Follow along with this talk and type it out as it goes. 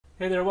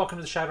Hey there, welcome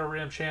to the Shadow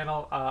Ram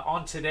channel.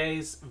 On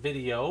today's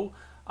video,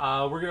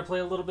 we're gonna play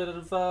a little bit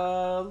of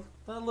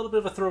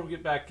a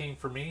throwback game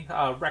for me,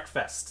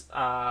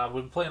 Wreckfest.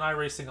 We've been playing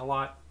iRacing a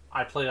lot.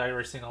 I play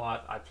iRacing a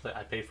lot.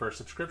 I pay for a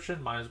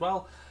subscription, might as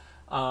well.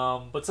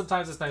 But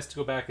sometimes it's nice to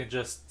go back and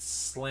just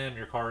slam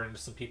your car into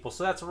some people.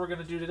 So that's what we're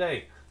gonna do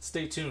today.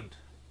 Stay tuned.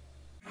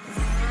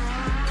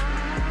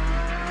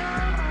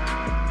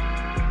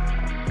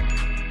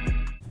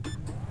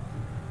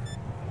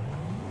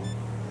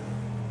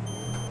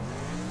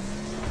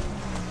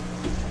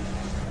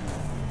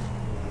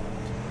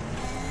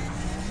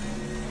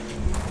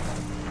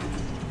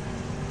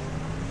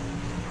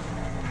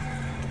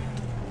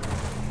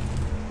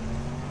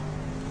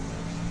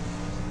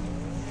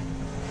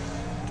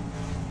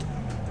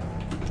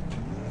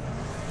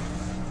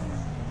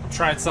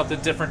 Trying something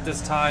different this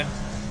time.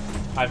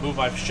 I move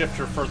my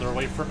shifter further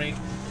away from me.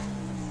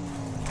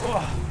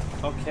 Oh,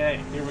 okay,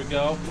 here we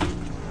go.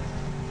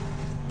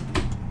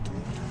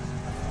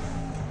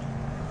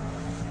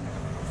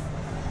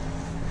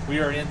 We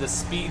are in the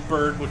Speed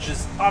Bird, which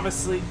is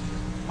obviously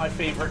my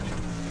favorite.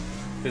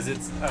 Because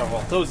it's,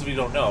 well, those of you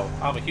who don't know,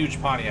 I'm a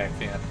huge Pontiac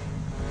fan.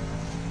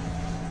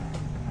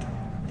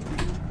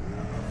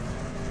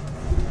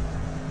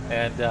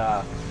 And,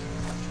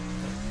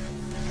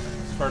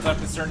 as far as I'm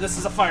concerned, this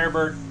is a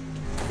Firebird,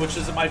 which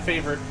is my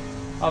favorite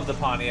of the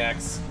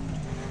Pontiacs.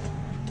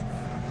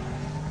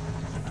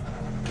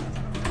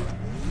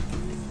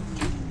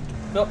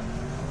 Nope.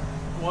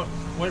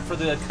 Went for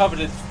the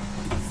coveted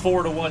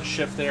 4-to-1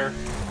 shift there.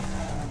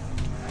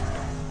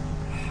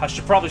 I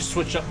should probably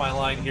switch up my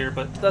line here,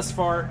 but thus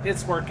far,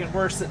 it's working.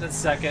 We're sitting in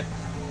second.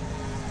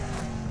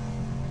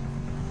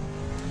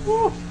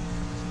 Woo!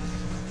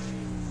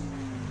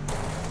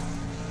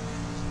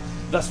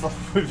 Thus far,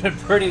 we've been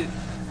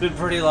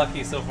pretty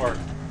lucky so far.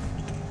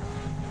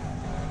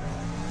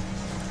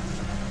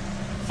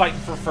 Fighting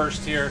for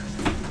first here.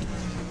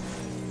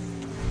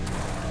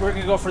 We're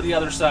gonna go for the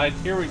other side.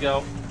 Here we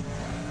go.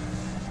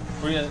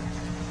 We're gonna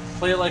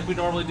play it like we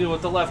normally do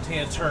with the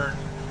left-hand turn.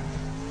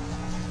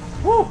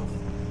 Woo!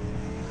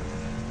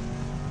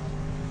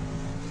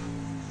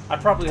 I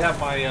probably have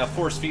my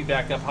force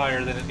feedback up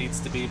higher than it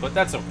needs to be, but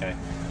that's okay.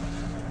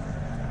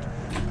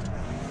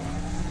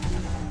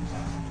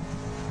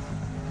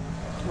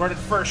 Running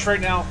first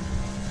right now.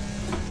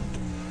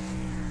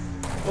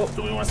 Oh,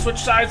 do we want to switch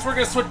sides? We're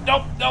gonna switch.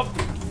 Nope, nope.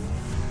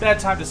 Bad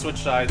time to switch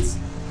sides.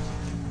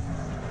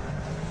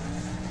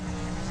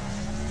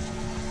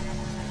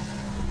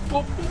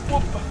 Whoop,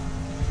 whoop, whoop.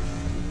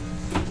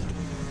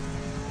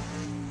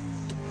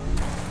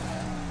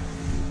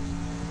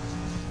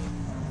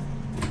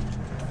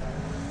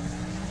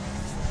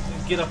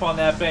 Get up on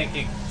that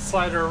banking.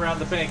 Slide her around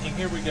the banking.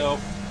 Here we go.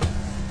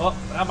 Oh,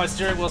 now my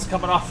steering wheel's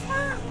coming off.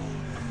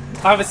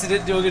 Obviously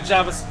didn't do a good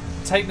job of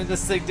tightening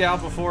this thing down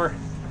before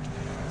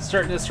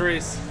starting this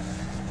race.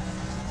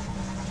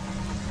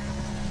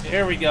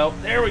 There we go.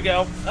 There we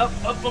go. Up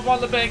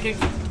on the banking.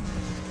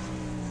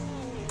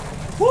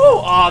 Woo!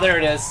 Oh, there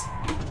it is.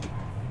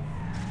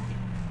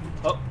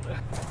 Oh.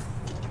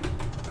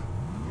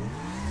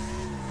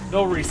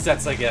 No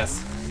resets, I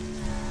guess.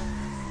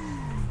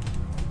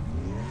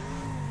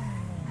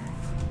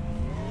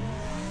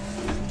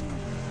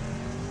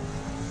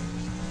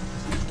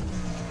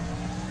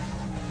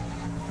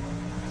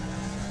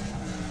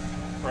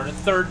 Running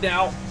third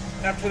now,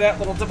 after that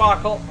little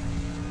debacle.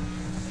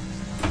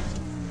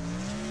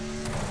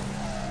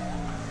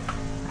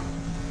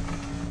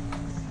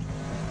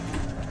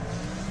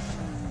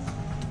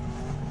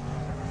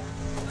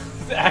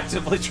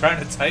 Actively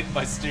trying to tighten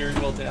my steering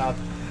wheel down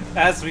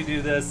as we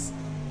do this.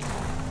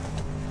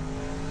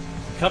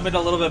 Coming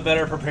a little bit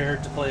better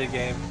prepared to play a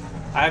game.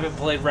 I haven't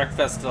played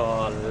Wreckfest in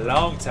a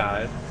long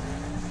time.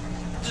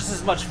 Just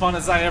as much fun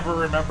as I ever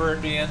remember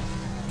it being.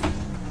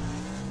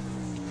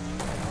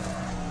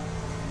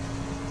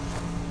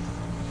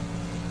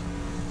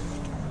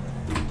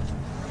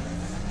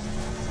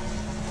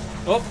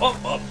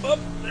 Oh,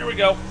 there we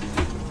go.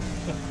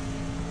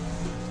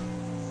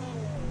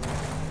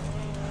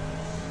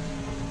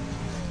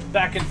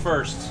 Back in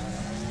first.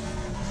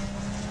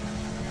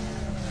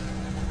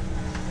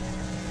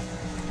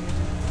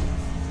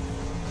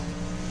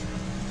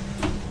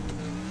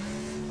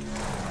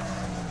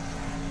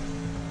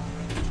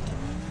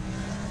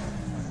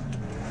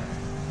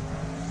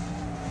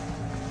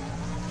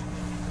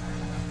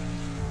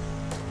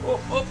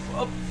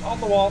 Up, on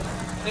the wall,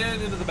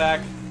 and into the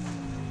back.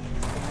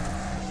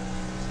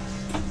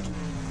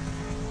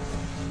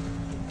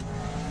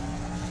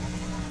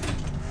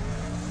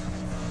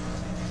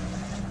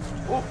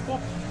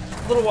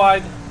 A little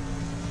wide.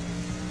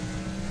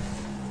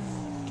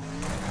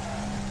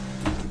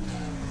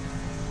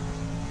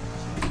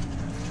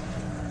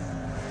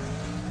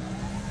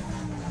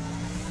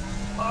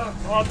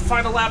 On the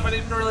final lap, I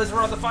didn't even realize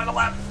we're on the final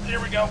lap. Here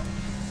we go.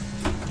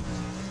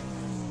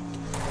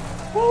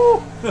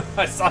 Woo!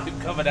 I saw him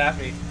coming at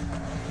me.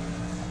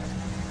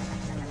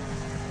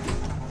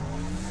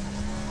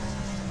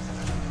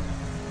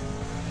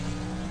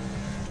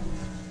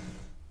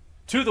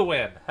 To the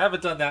win.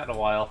 Haven't done that in a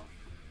while.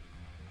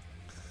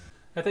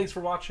 And thanks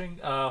for watching.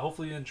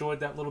 Hopefully you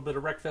enjoyed that little bit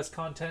of Wreckfest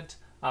content.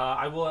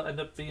 I will end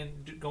up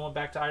going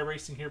back to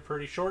iRacing here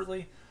pretty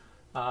shortly.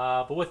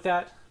 But with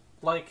that,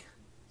 like,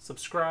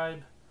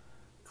 subscribe,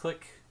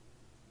 click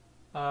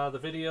the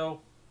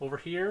video over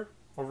here,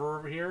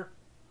 over here.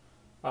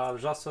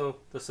 There's also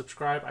the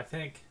subscribe, I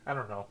think. I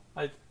don't know.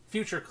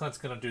 Future Clint's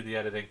going to do the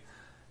editing.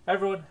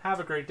 Everyone, have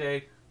a great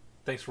day.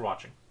 Thanks for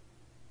watching.